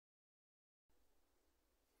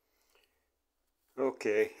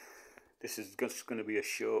Okay, this is just going to be a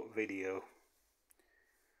short video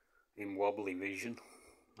in wobbly vision.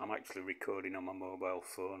 I'm actually recording on my mobile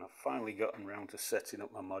phone. I've finally gotten round to setting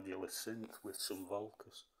up my modular synth with some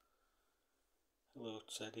Volkers. Hello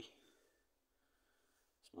Teddy.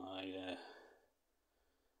 It's my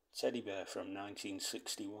teddy bear from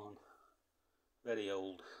 1961. Very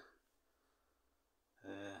old.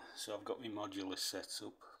 So I've got my modular set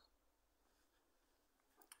up.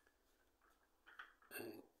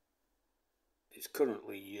 It's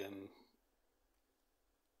currently, you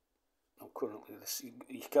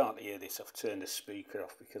can't hear this, I've turned the speaker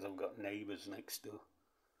off because I've got neighbours next door.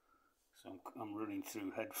 So I'm running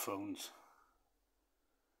through headphones.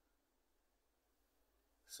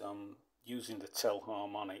 So I'm using the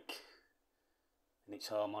Telharmonic in its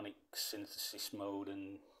harmonic synthesis mode,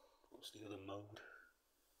 and what's the other mode?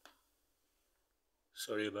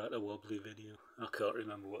 Sorry about the wobbly video, I can't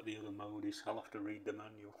remember what the other mode is, I'll have to read the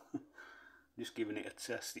manual. Just giving it a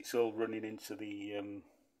test. It's all running into the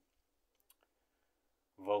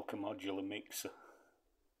Volker modular mixer,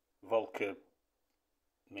 Volker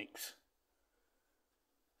mix.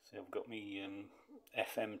 So I've got me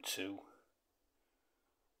FM2,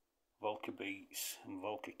 Volker beats and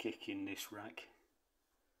Volker kick in this rack.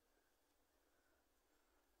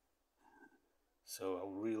 So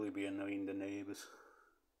I'll really be annoying the neighbours.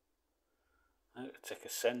 I have to take a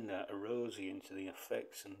send out of Rosie into the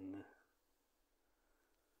effects and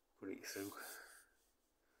put it through.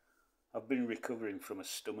 I've been recovering from a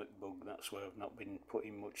stomach bug, that's why I've not been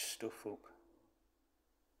putting much stuff up.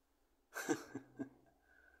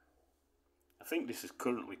 I think this is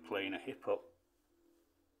currently playing a hip hop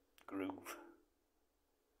groove.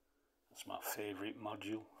 That's my favourite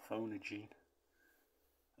module, Phonogene.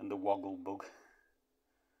 And the woggle bug.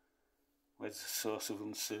 Where's the source of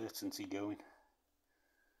uncertainty going?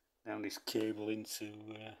 Down this cable into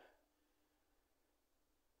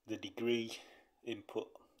the degree input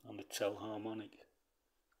on the Telharmonic.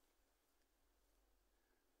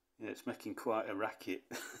 Yeah, it's making quite a racket.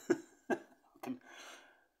 I can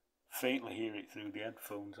faintly hear it through the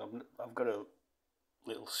headphones. I've got a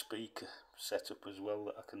little speaker set up as well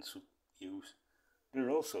that I can use. There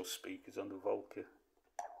are also speakers on the Volker.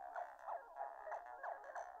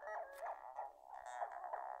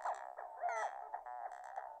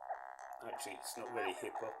 Actually, it's not very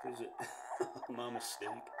hip hop, is it? My mistake.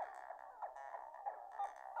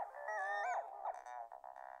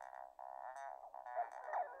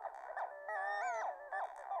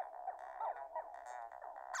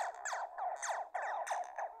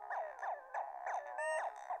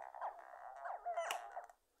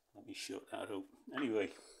 Let me shut that up. Anyway,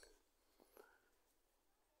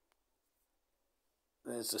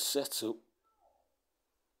 there's the setup.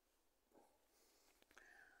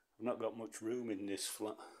 I've not got much room in this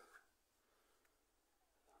flat.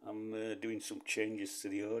 I'm doing some changes to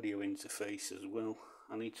the audio interface as well.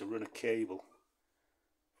 I need to run a cable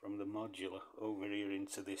from the modular over here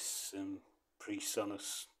into this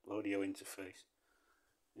PreSonus audio interface.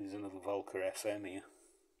 There's another Volker FM here.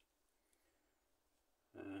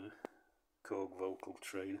 Korg vocal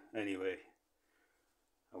trainer. Anyway,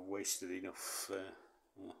 I've wasted enough.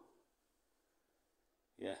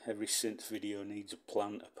 Yeah, every synth video needs a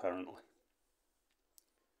plant apparently.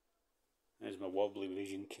 There's my wobbly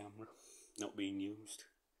vision camera, not being used.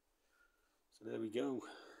 So there we go.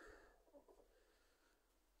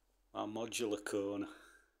 Our modular corner.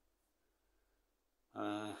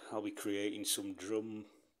 I'll be creating some drum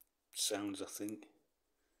sounds, I think.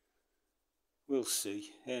 We'll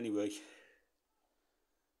see. Anyway,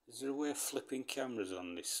 is there a way of flipping cameras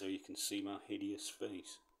on this so you can see my hideous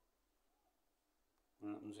face?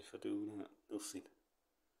 What happens if I do that? Nothing.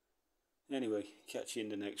 Anyway, catch you in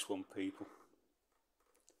the next one, people.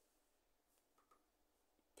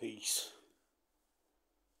 Peace.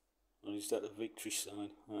 Or is that a victory sign?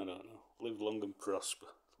 I don't know. Live long and prosper.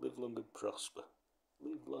 Live long and prosper.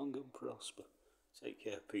 Live long and prosper. Take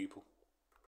care, people.